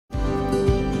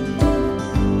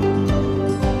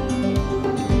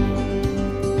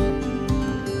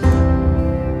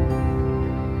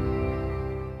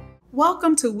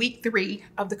Welcome to week 3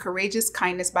 of the Courageous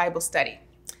Kindness Bible Study.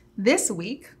 This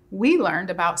week, we learned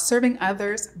about serving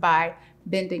others by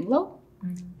bending low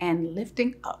and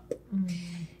lifting up.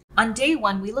 On day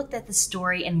 1, we looked at the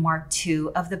story in Mark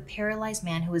 2 of the paralyzed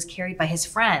man who was carried by his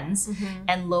friends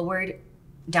and lowered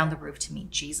down the roof to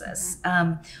meet Jesus.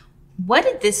 What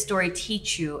did this story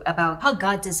teach you about how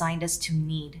God designed us to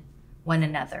need one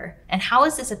another? And how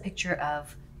is this a picture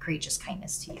of courageous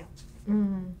kindness to you?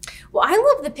 Well, I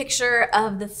love the picture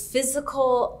of the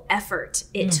physical effort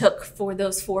it took for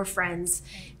those 4 friends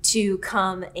to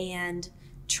come and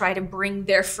try to bring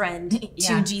their friend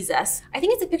to Jesus. I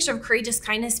think it's a picture of courageous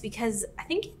kindness because I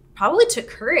think it probably took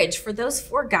courage for those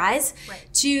 4 guys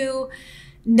to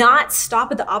not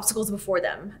stop at the obstacles before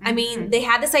them. I mean, they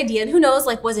had this idea, and who knows,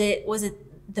 like, was it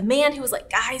the man who was like,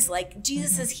 guys, like,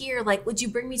 Jesus is here, like, would you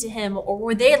bring me to him? Or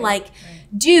were they like,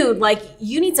 dude, like,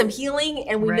 you need some healing,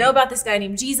 and we know about this guy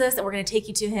named Jesus, and we're going to take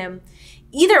you to him.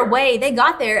 Either way, they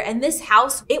got there, and this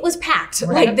house, it was packed.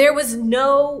 Like, there was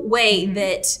no way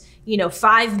that,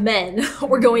 5 men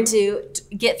were going to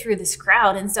get through this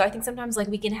crowd. And so I think sometimes, like,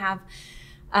 we can have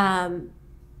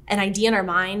an idea in our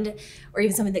mind, or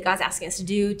even something that God's asking us to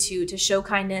do to show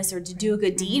kindness or to do a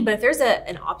good deed. But if there's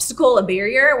an obstacle, a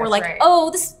barrier, we're like,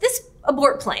 oh, this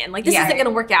abort plan, like, this isn't going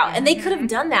to work out. And they could have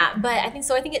done that. But I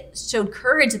think it showed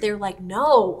courage that they were like,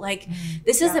 no, like,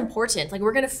 this is important. Like,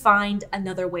 we're going to find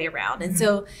another way around. And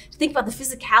so to think about the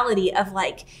physicality of,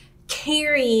 like,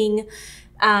 carrying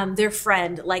their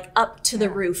friend, like, up to the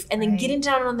roof, and then getting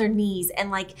down on their knees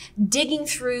and, like, digging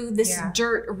through this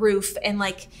dirt roof, and,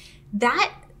 like,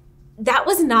 that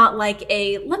was not like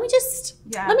a, let me just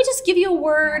give you a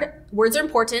word. Words are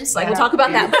important. Like, we'll talk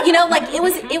about that. But, like,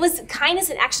 it was kindness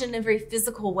in action in a very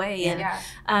physical way. And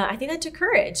I think that took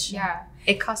courage. Yeah.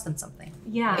 It cost them something.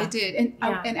 Yeah. It did.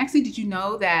 And actually, did you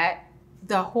know that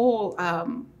the whole,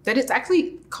 that it's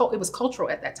actually, it was cultural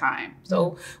at that time.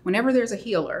 So whenever there's a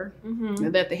healer,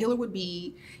 that the healer would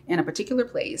be in a particular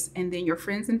place, and then your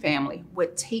friends and family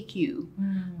would take you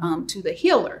to the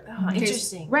healer. Oh,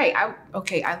 interesting. Right.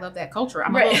 I love that culture.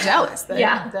 I'm a little jealous of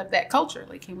that culture.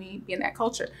 Like, can we be in that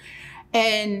culture?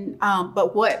 And,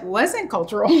 but what wasn't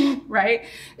cultural, right,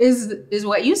 is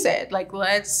what you said. Like,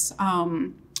 let's,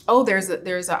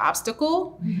 there's an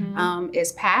obstacle,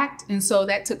 it's packed. And so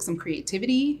that took some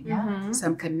creativity,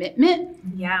 some commitment,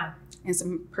 and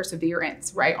some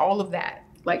perseverance, right? All of that,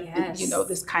 like,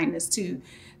 this kindness too.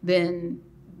 Then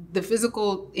the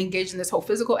physical, engaged in this whole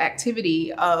physical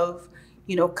activity of,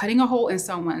 cutting a hole in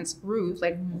someone's roof,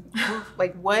 like,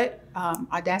 like, what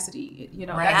audacity,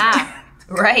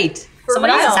 Right. Someone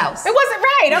else's house. It wasn't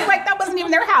right. I'm like, that wasn't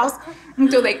even their house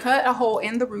until they cut a hole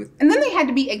in the roof. And then they had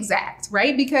to be exact,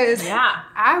 right? Because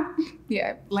I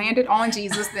landed on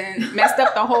Jesus, then messed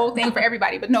up the whole thing for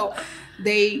everybody. But no,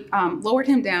 they lowered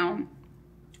him down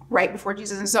right before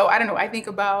Jesus. And so, I don't know, I think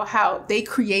about how they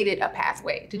created a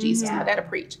pathway to Jesus. Now, that'll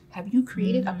preach. Have you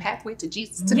created a pathway to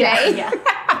Jesus today? Yeah.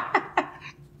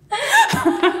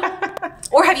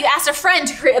 Or have you asked a friend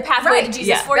to create a pathway to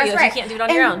Jesus for you if you can't do it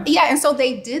on your own? Yeah, and so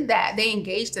they did that. They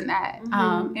engaged in that.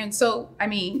 And so, I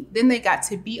mean, then they got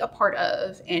to be a part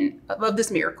of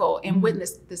this miracle and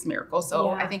witness this miracle. So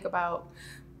I think about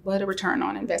what a return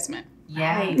on investment.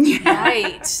 Yeah.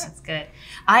 Right. That's good.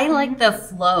 I like the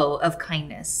flow of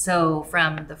kindness. So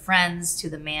from the friends to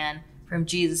the man, from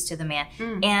Jesus to the man.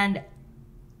 And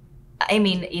I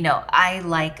mean, I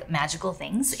like magical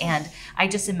things, and I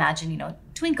just imagine,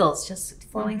 twinkles just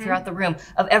flowing throughout the room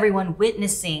of everyone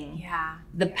witnessing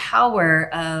the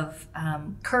power of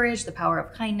courage, the power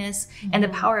of kindness, and the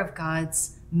power of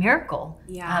God's miracle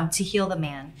to heal the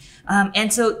man.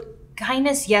 And so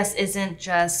kindness, isn't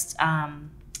just,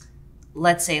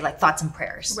 let's say, like, thoughts and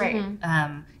prayers. Right.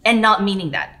 And not meaning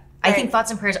that. I think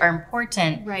thoughts and prayers are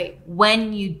important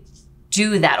when you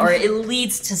do that, or it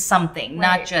leads to something,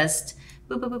 not just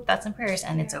boop, boop, boop, thoughts and prayers,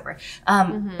 and it's over.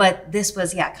 But this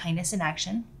was, kindness in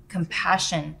action,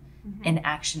 compassion in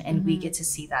action, and we get to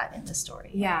see that in the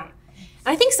story. Yeah.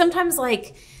 I think sometimes,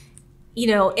 like, in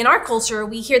our culture,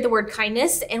 we hear the word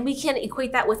kindness, and we can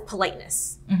equate that with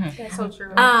politeness. That's so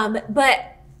true. But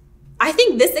I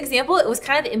think this example, it was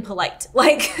kind of impolite.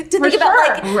 Like, to think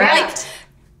about, like,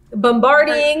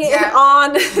 bombarding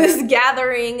on this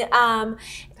gathering.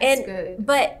 That's good.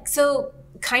 But so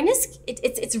kindness,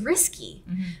 it's risky,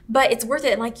 but it's worth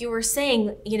it. And like you were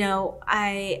saying,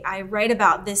 I write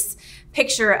about this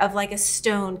picture of, like, a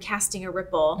stone casting a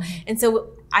ripple. And so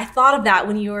I thought of that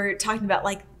when you were talking about,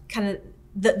 like, kind of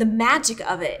the magic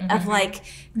of it, of, like,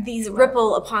 these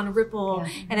ripple upon ripple.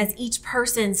 And as each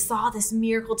person saw this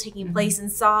miracle taking place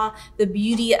and saw the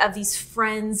beauty of these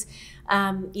friends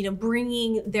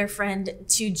bringing their friend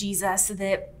to Jesus,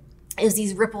 that is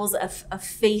these ripples of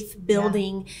faith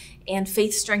building and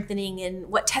faith strengthening, and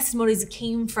what testimonies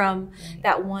came from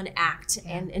that one act,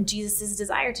 and Jesus'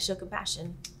 desire to show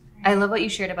compassion. I love what you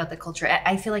shared about the culture.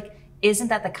 I feel like, isn't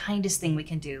that the kindest thing we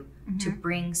can do, to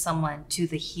bring someone to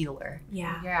the healer?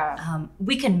 Yeah.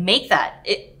 We can make that,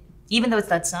 even though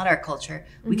that's not our culture,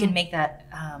 we can make that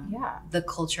the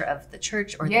culture of the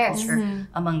church, or the culture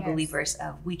among believers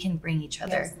of, we can bring each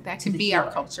other. Yes, that can be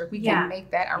our culture. We can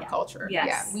make that our culture. Yes.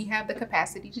 Yeah, we have the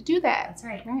capacity to do that. That's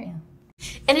right. Right.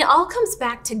 And it all comes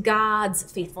back to God's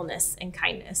faithfulness and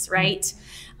kindness, right?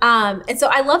 And so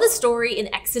I love the story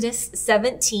in Exodus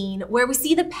 17, where we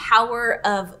see the power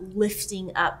of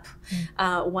lifting up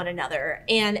one another.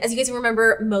 And as you guys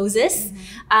remember, Moses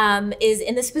is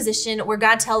in this position where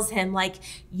God tells him, like,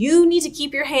 you need to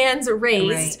keep your hands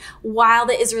raised while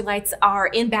the Israelites are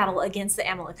in battle against the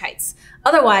Amalekites.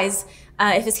 Otherwise,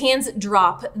 if his hands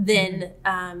drop, then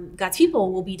God's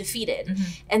people will be defeated.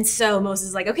 And so Moses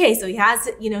is like, okay, so he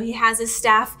has his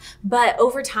staff, but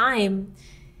over time,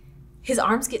 his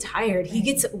arms get tired. He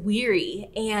gets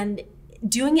weary, and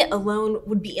doing it alone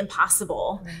would be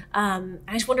impossible. I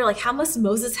just wonder, like, how must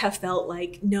Moses have felt,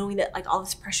 like, knowing that, like, all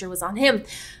this pressure was on him?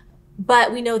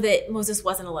 But we know that Moses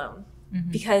wasn't alone,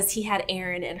 because he had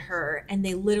Aaron and Hur, and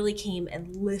they literally came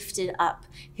and lifted up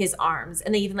his arms,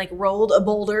 and they even, like, rolled a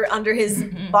boulder under his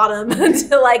bottom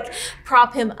to, like,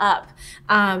 prop him up.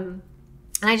 And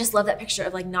I just love that picture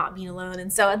of, like, not being alone.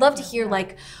 And so I'd love to hear,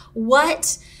 like,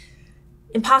 what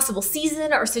impossible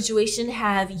season or situation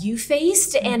have you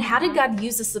faced, and how did God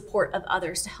use the support of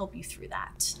others to help you through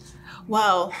that?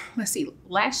 Well, let's see.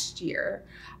 Last year,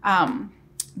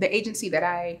 the agency that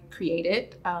I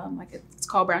created, it's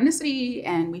called Brownicity,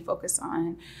 and we focus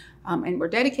on, and we're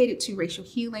dedicated to racial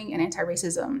healing and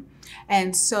anti-racism.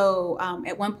 And so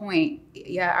at one point,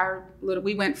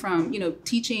 we went from,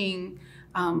 teaching,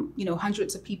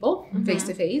 hundreds of people face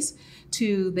to face,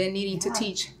 to then needing to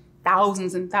teach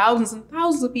thousands and thousands and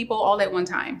thousands of people all at one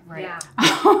time,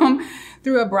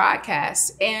 through a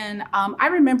broadcast. And I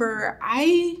remember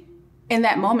in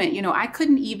that moment, I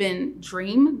couldn't even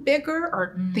dream bigger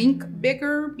or think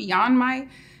bigger beyond I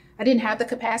didn't have the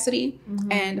capacity.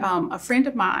 And a friend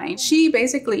of mine, she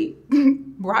basically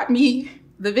brought me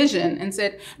the vision and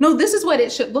said, no, this is what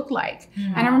it should look like.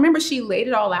 And I remember she laid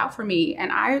it all out for me.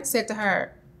 And I said to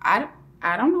her, I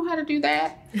don't know how to do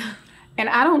that. And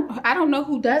I don't know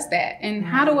who does that. And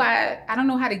how do I don't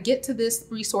know how to get to this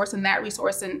resource and that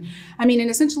resource. And and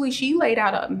essentially she laid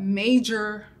out a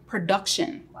major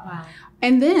production. Wow.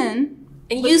 And then.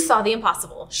 And you saw the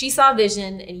impossible. She saw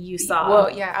vision, and you saw. Well,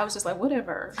 yeah, I was just like,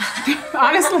 whatever.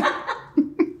 Honestly.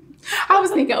 I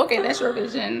was thinking, okay, that's your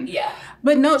vision. Yeah.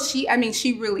 But no, she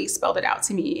really spelled it out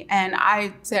to me. And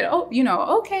I said, oh,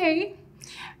 okay.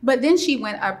 But then she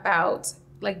went about,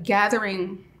 like,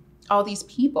 gathering all these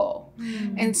people.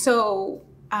 And so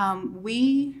I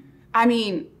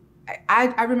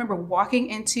remember walking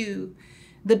into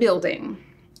the building,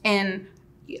 and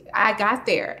I got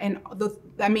there, and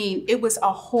it was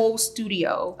a whole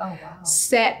studio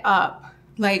set up.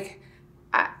 Like,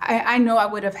 I know I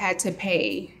would have had to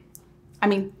pay,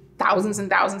 thousands and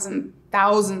thousands and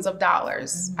thousands of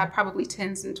dollars, probably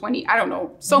tens and 20, I don't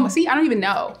know. So much, see, I don't even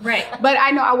know. Right. But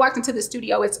I know I walked into the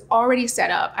studio, it's already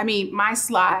set up. My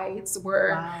slides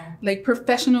were like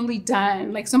professionally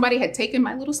done. Like, somebody had taken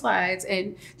my little slides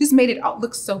and just made it all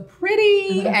look so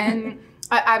pretty. And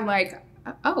I'm like,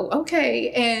 oh,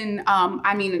 okay. And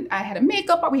I had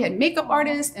we had makeup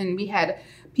artists, and we had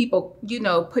people,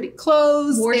 putting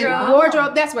clothes,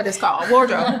 wardrobe. That's what it's called,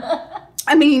 wardrobe.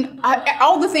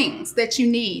 All the things that you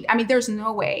need. There's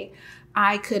no way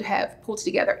I could have pulled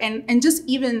together. And just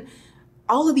even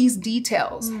all of these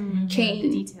details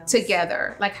came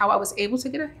together. Like how I was able to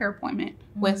get a hair appointment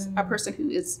with a person who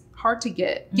is hard to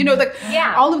get.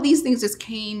 All of these things just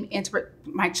came into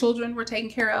my children were taken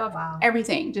care of. Wow.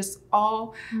 Everything just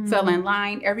all fell in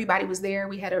line. Everybody was there.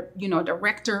 We had a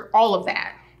director, all of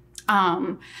that.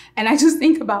 And I just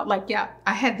think about, like,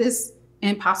 I had this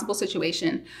impossible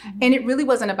situation, and it really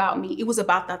wasn't about me. It was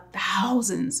about the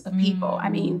thousands of people.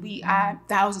 We had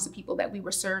thousands of people that we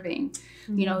were serving,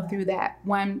 through that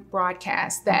one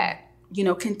broadcast that,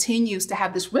 continues to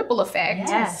have this ripple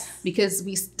effect, because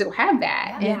we still have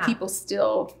that, and people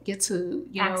still get to,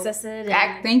 access it.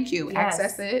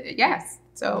 Access it. Yes.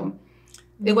 So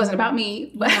it wasn't about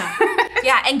me, but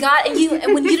and God,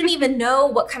 and when you didn't even know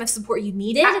what kind of support you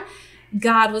needed,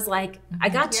 God was like, I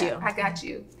got you. I got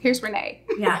you. Here's Renee.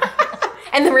 Yeah.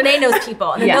 And then Renee knows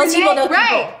people. And then those people know people.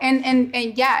 Right.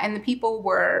 And the people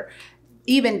were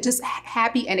even just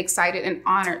happy and excited and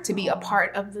honored to be a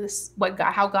part of this,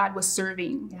 how God was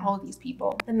serving all of these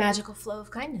people. The magical flow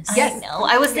of kindness. Yes. I know.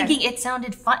 I was thinking it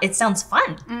sounded fun. It sounds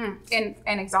fun. And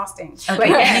exhausting.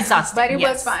 Okay. And exhausting. But it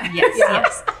was fun.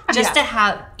 Yes. Just to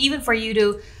have, even for you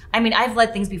to, I mean, I've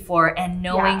led things before, and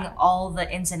knowing all the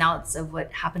ins and outs of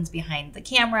what happens behind the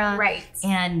camera. Right.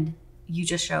 And you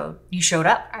showed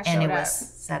up, and it was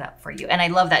set up for you. And I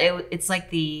love that. It's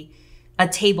like a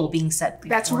table being set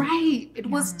before. That's right. It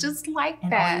was just like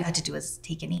and that. All you had to do was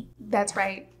take and eat. That's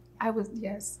right.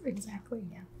 Yes, exactly.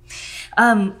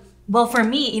 Yeah. Well, for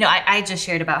me, I just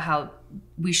shared about how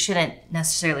we shouldn't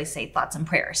necessarily say thoughts and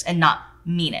prayers and not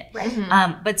mean it.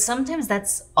 Right. But sometimes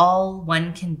that's all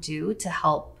one can do to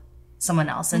help someone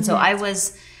else. And so I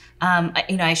was,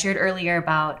 I shared earlier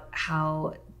about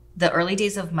how the early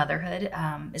days of motherhood,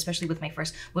 especially with my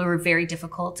first, were very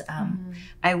difficult.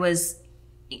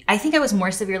 I think I was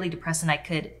more severely depressed than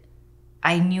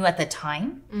I knew at the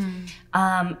time.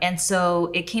 And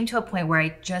so it came to a point where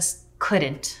I just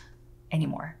couldn't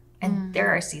anymore. And there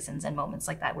are seasons and moments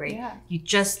like that where you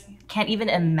just can't even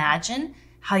imagine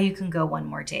how you can go one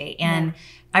more day. And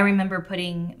I remember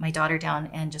putting my daughter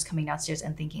down and just coming downstairs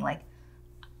and thinking like,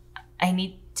 I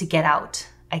need to get out.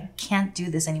 I can't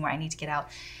do this anymore. I need to get out.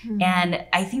 And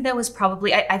I think that was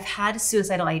probably, I've had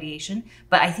suicidal ideation,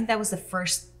 but I think that was the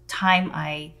first time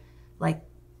I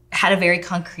had a very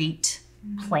concrete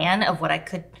plan of what I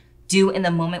could do in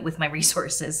the moment with my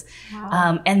resources.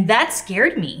 Wow. And that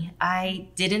scared me. I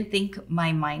didn't think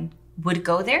my mind would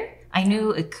go there. I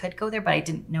knew it could go there, but I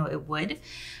didn't know it would.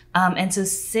 And so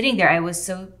sitting there, I was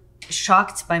so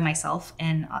shocked by myself,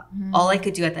 and all I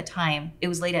could do at the time, it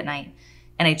was late at night,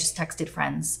 and I just texted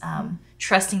friends,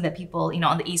 trusting that people,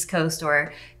 on the East Coast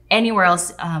or anywhere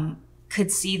else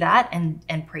could see that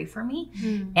and pray for me.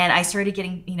 And I started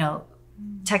getting,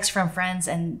 texts from friends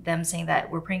and them saying that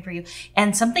we're praying for you.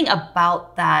 And something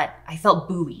about that, I felt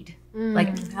buoyed.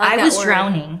 I was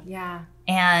drowning. Yeah.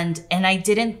 And I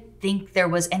didn't think there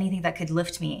was anything that could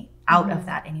lift me out of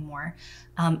that anymore.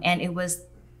 And it was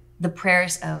the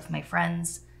prayers of my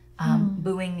friends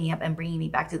buoying me up and bringing me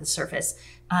back to the surface.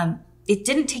 It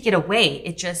didn't take it away.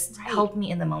 It just helped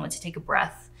me in the moment to take a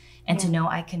breath and to know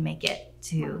I can make it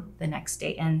to the next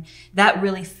day. And that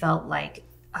really felt like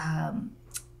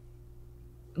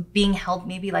being held,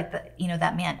 maybe like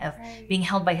that man of being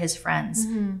held by his friends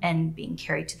and being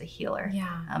carried to the healer.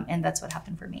 Yeah. And that's what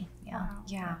happened for me. Yeah. Wow.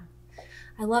 Yeah.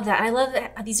 I love that. I love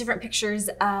these different pictures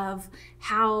of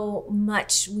how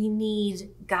much we need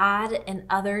God and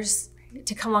others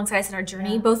to come alongside us in our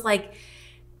journey, both like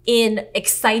in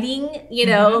exciting,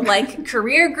 like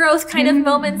career growth kind of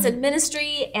moments in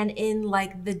ministry, and in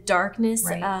like the darkness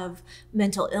of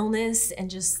mental illness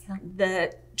and just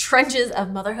the trenches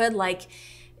of motherhood. Like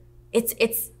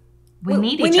we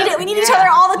need each other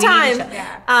all the time.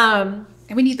 And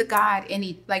we need the God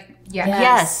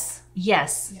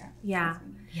Yes. Yeah.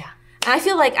 And I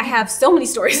feel like I have so many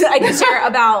stories that I can share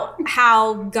about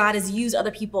how God has used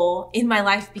other people in my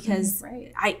life, because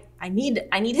I need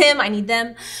him, I need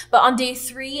them. But on day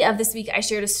 3 of this week, I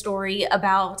shared a story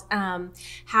about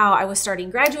how I was starting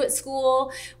graduate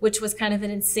school, which was kind of an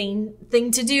insane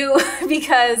thing to do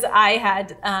because I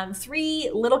had 3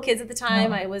 little kids at the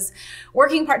time. I was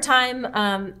working part-time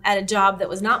at a job that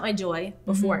was not my joy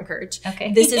before Encourage.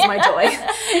 Okay. This is my joy.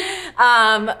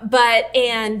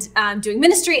 Doing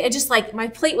ministry, it just like my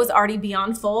plate was already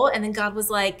beyond full. And then God was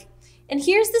like, and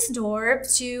here's this door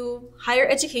to higher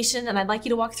education, and I'd like you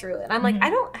to walk through it. And I'm like, I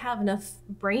don't have enough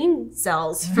brain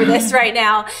cells for this right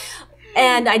now.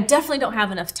 And I definitely don't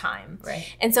have enough time.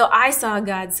 Right. And so I saw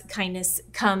God's kindness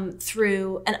come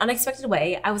through an unexpected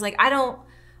way. I was like,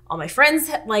 all my friends,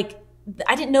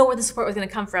 I didn't know where the support was going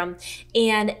to come from.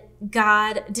 And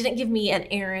God didn't give me an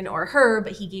Aaron or her,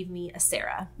 but he gave me a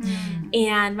Sarah.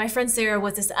 And my friend Sarah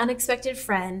was this unexpected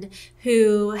friend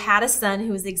who had a son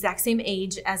who was the exact same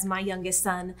age as my youngest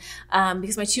son,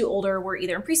 because my 2 older were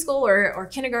either in preschool or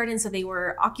kindergarten, so they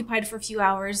were occupied for a few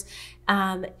hours.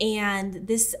 And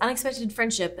this unexpected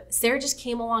friendship, Sarah just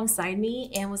came alongside me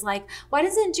and was like, why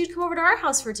doesn't Jude come over to our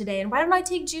house for today? And why don't I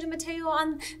take Jude and Mateo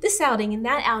on this outing and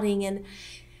that outing? And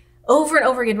over and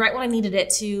over again, right when I needed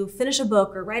it to finish a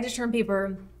book or write a term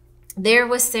paper, there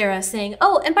was Sarah saying,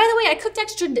 oh, and by the way, I cooked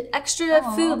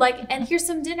extra food, and here's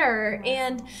some dinner.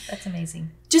 And that's amazing.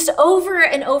 Just over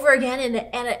and over again.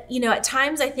 And at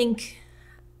times I think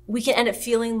we can end up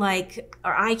feeling like,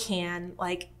 or I can,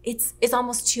 like it's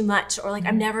almost too much, or like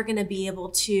I'm never going to be able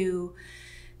to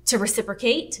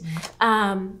reciprocate.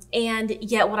 And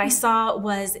yet what I saw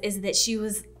is that she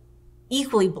was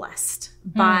equally blessed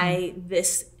by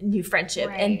this new friendship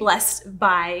and blessed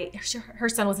by her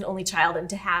son was an only child, and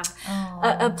to have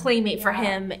a playmate for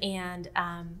him. And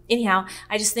anyhow,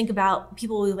 I just think about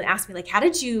people who would ask me, like, how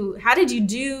did you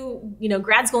do,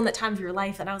 grad school in that time of your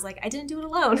life? And I was like, I didn't do it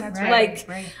alone. That's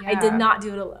I did not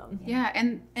do it alone. Yeah.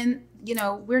 And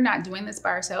we're not doing this by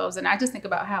ourselves. And I just think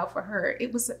about how for her,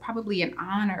 it was probably an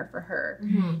honor for her,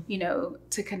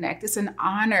 to connect. It's an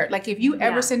honor. Like if you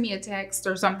ever send me a text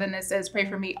or something that says, pray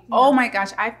for me, oh my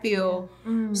gosh, I feel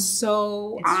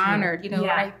so honored.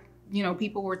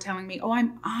 People were telling me, oh,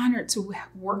 I'm honored to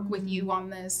work with you on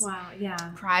this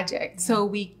project. Yeah. So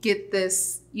we get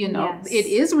this, it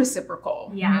is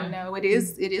reciprocal. Yeah. It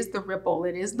is the ripple,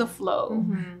 it is the flow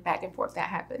back and forth that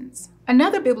happens.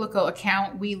 Another biblical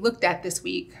account we looked at this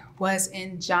week was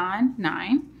in John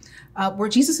 9, where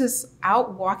Jesus is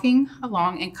out walking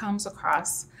along and comes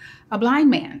across a blind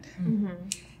man.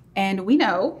 And we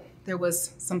know there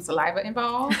was some saliva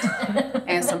involved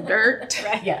and some dirt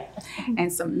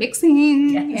and some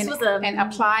mixing and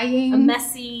applying. A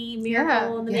messy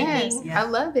miracle in the making. I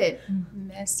love it.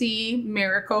 Messy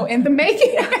miracle in the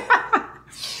making.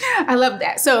 I love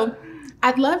that. So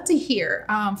I'd love to hear,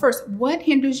 first, what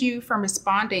hinders you from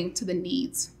responding to the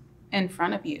needs in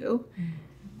front of you?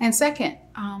 And second,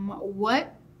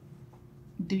 what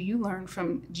do you learn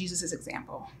from Jesus'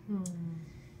 example?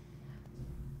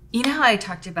 You know how I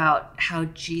talked about how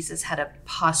Jesus had a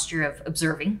posture of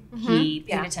observing? He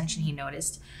paid attention, he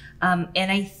noticed. And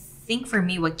I think for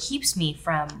me, what keeps me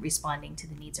from responding to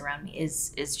the needs around me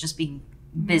is just being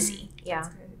busy.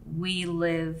 We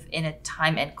live in a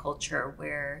time and culture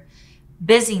where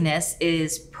busyness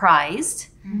is prized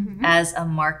as a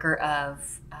marker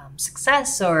of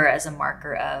success, or as a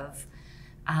marker of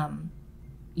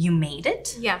you made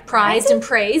it. Prized and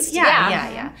praised.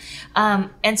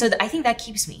 And so I think that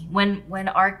keeps me when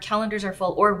our calendars are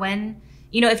full, or when,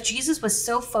 if Jesus was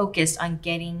so focused on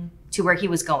getting to where he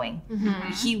was going,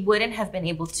 he wouldn't have been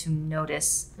able to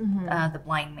notice the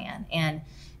blind man. And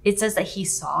it says that he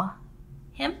saw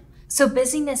him. So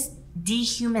busyness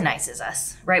dehumanizes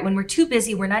us, right? When we're too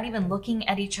busy, we're not even looking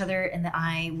at each other in the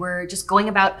eye. We're just going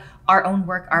about our own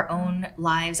work, our own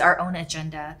lives, our own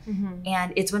agenda.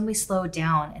 And it's when we slow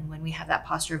down and when we have that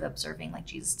posture of observing like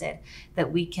Jesus did,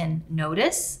 that we can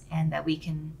notice and that we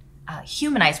can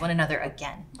humanize one another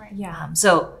again.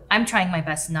 So I'm trying my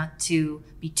best not to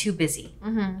be too busy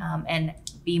and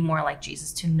be more like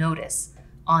Jesus, to notice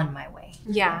on my way.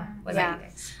 What about you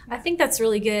guys? I think that's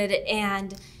really good.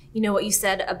 And what you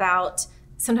said about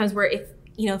sometimes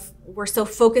if we're so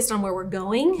focused on where we're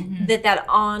going, that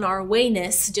on our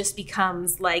wayness just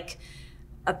becomes like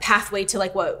a pathway to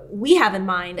like what we have in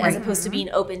mind, as opposed to being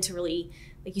open to really,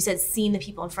 like you said, seeing the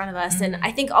people in front of us. And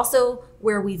I think also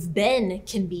where we've been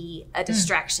can be a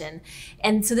distraction.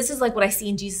 And so this is like what I see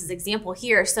in Jesus' example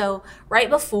here. So right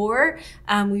before,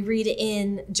 we read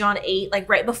in John 8, like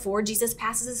right before Jesus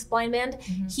passes this blind man,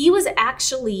 he was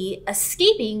actually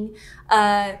escaping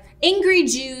angry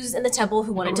Jews in the temple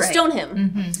who wanted to stone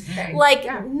him.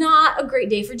 Not a great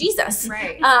day for Jesus.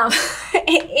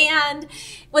 And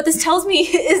what this tells me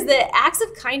is that acts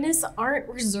of kindness aren't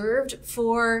reserved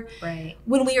for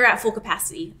when we are at full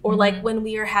capacity, or like when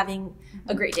we are having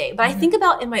a great day. But I think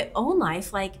about in my own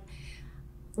life, like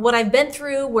what I've been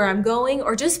through, where I'm going,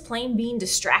 or just plain being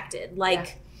distracted.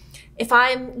 Like if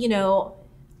I'm,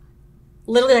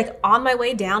 literally like on my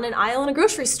way down an aisle in a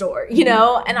grocery store,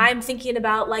 and I'm thinking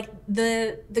about like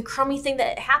the crummy thing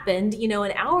that happened,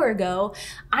 an hour ago,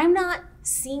 I'm not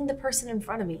seeing the person in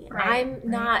front of me. I'm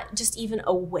not just even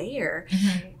aware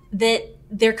that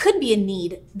there could be a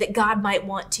need that God might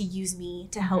want to use me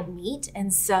to help meet.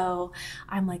 And so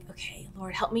I'm like, okay,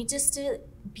 Lord, help me just to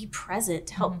be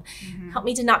present. Help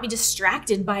me to not be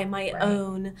distracted by my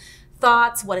own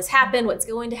thoughts, what has happened, what's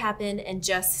going to happen. And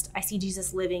just, I see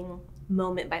Jesus living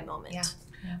moment by moment.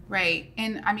 Right.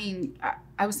 And I mean,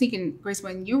 I was thinking, Grace,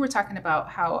 when you were talking about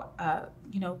how,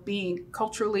 being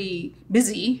culturally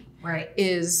busy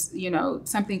is,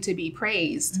 something to be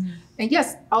praised. And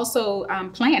yes, also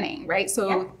planning, right?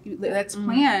 So let's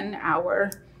plan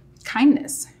our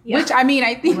kindness, which I mean,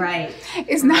 I think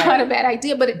is not a bad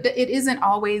idea, but it isn't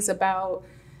always about,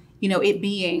 it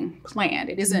being planned.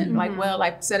 It isn't like, well,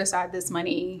 I set aside this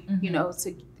money,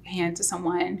 to hand to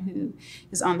someone who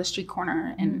is on the street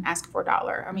corner and ask for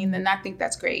 $1. I mean, then I think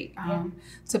that's great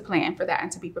to plan for that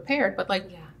and to be prepared. But like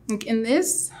in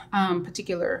this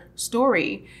particular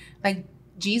story, like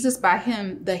Jesus, by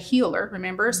him, the healer,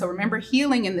 remember? So remember,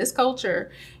 healing in this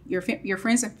culture, your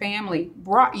friends and family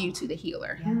brought you to the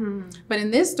healer. But in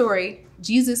this story,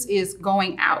 Jesus is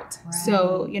going out.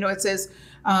 So, it says,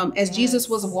 as Jesus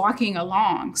was walking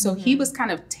along. So he was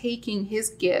kind of taking his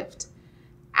gift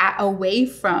away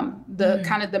from the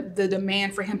kind of the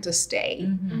demand for him to stay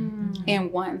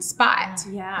in one spot.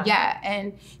 Yeah.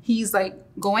 And he's like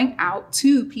going out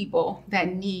to people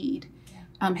that need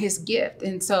his gift.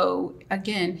 And so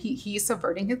again, he's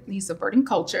subverting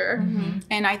culture.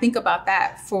 And I think about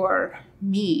that for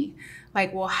me,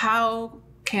 like, well, how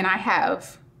can I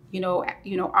have,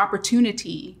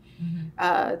 opportunity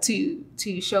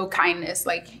to show kindness,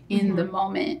 like in the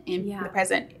moment, in the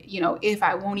present, if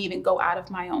I won't even go out of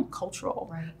my own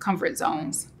cultural comfort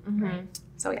zones.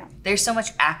 So yeah, there's so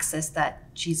much access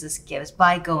that Jesus gives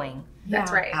by going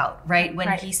out, right?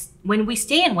 When we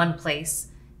stay in one place,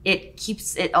 it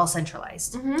keeps it all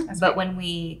centralized. But when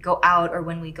we go out, or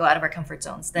when we go out of our comfort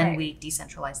zones, then we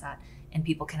decentralize that, and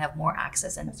people can have more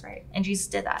access. And and Jesus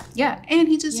did that. Yeah, and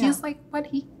he just used like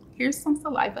here's some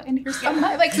saliva and here's some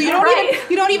like, so you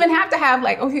don't even have to have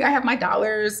like, okay, I have my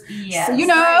dollars. Yes. So,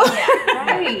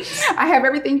 I have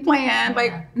everything planned.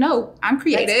 Like, no, I'm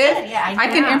creative. I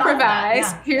can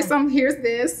improvise. Here's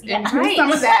this and here's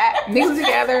some of that. Mix it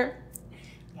together.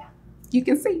 You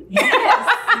can see.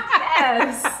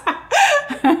 Yes.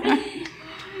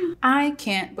 I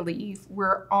can't believe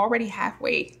we're already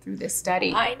halfway through this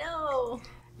study. I know.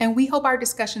 And we hope our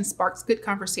discussion sparks good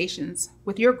conversations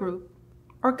with your group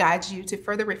or guides you to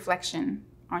further reflection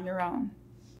on your own.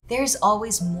 There's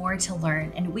always more to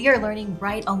learn, and we are learning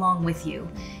right along with you.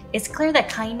 It's clear that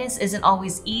kindness isn't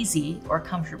always easy or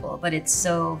comfortable, but it's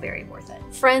so very worth it.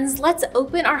 Friends, let's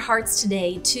open our hearts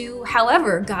today to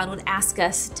however God would ask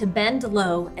us to bend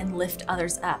low and lift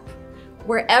others up.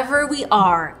 Wherever we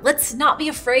are, let's not be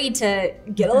afraid to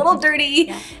get a little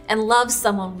dirty and love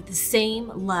someone with the same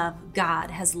love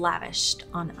God has lavished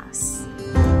on us.